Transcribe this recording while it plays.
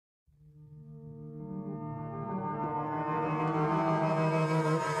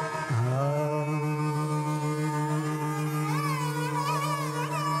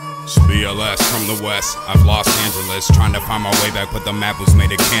BLS from the west, I've Los Angeles, trying to find my way back, but the map was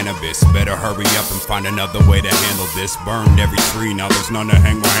made of cannabis. Better hurry up and find another way to handle this. Burned every tree, now there's none to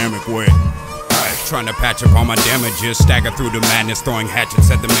hang my hammock with. Trying to patch up all my damages, stagger through the madness, throwing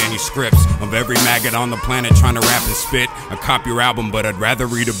hatchets at the manuscripts of every maggot on the planet, trying to rap and spit. I cop your album, but I'd rather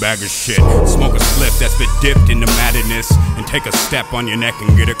read a bag of shit. Smoke a spliff that's been dipped into madness, and take a step on your neck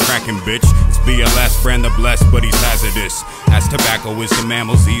and get a cracking, bitch. It's BLS, brand the blessed, but he's hazardous. As tobacco is the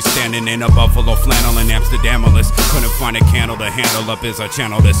mammals, he's standing in a buffalo flannel in Amsterdamalis. Couldn't find a candle to handle up as I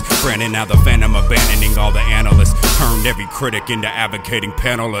channel this. Brandon, now the phantom, abandoning all the analysts. Turned every critic into advocating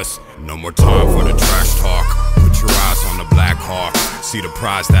panelists. No more time for the trash talk. Put your eyes on the Black Hawk. See the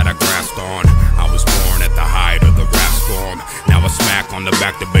prize that I grasped on. I was born at the height of the rap storm. Now a smack on the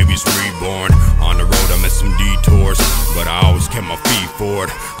back, the baby's reborn. On the road I missed some detours, but I always kept my feet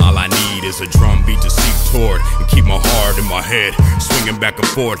forward. All I need is a drum beat to seek toward, and keep my heart in my head, swinging back and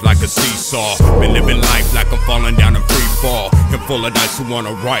forth like a seesaw. Been living life like I'm falling down in free fall, and full of dice who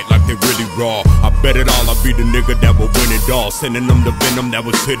wanna write like they really raw. I bet it all, I'll be the nigga that will win it all, sending them the venom that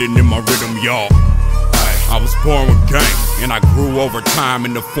was hidden in my rhythm, y'all. I was born with game, and I grew over time,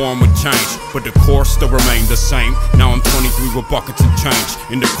 and the form would change, but the core still remained the same. Now I'm 23 with buckets and change,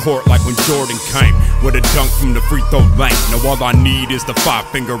 in the court like when Jordan came, with a dunk from the free throw lane. Now all I need is the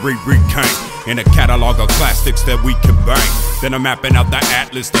 5-finger recane, and a catalog of classics that we can bang. Then I'm mapping out the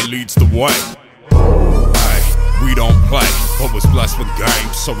atlas that leads the way. We don't play, but was blessed with game,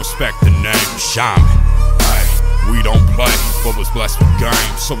 so respect the name, Shahmen. We don't play, but was blessed with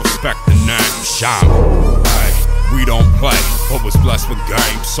game, so respect the name, Shahmen. We don't play, but was blessed with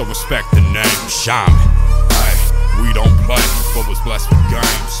game, so respect the name, Shahmen. We don't play, but was blessed with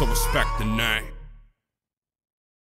game, so respect the name.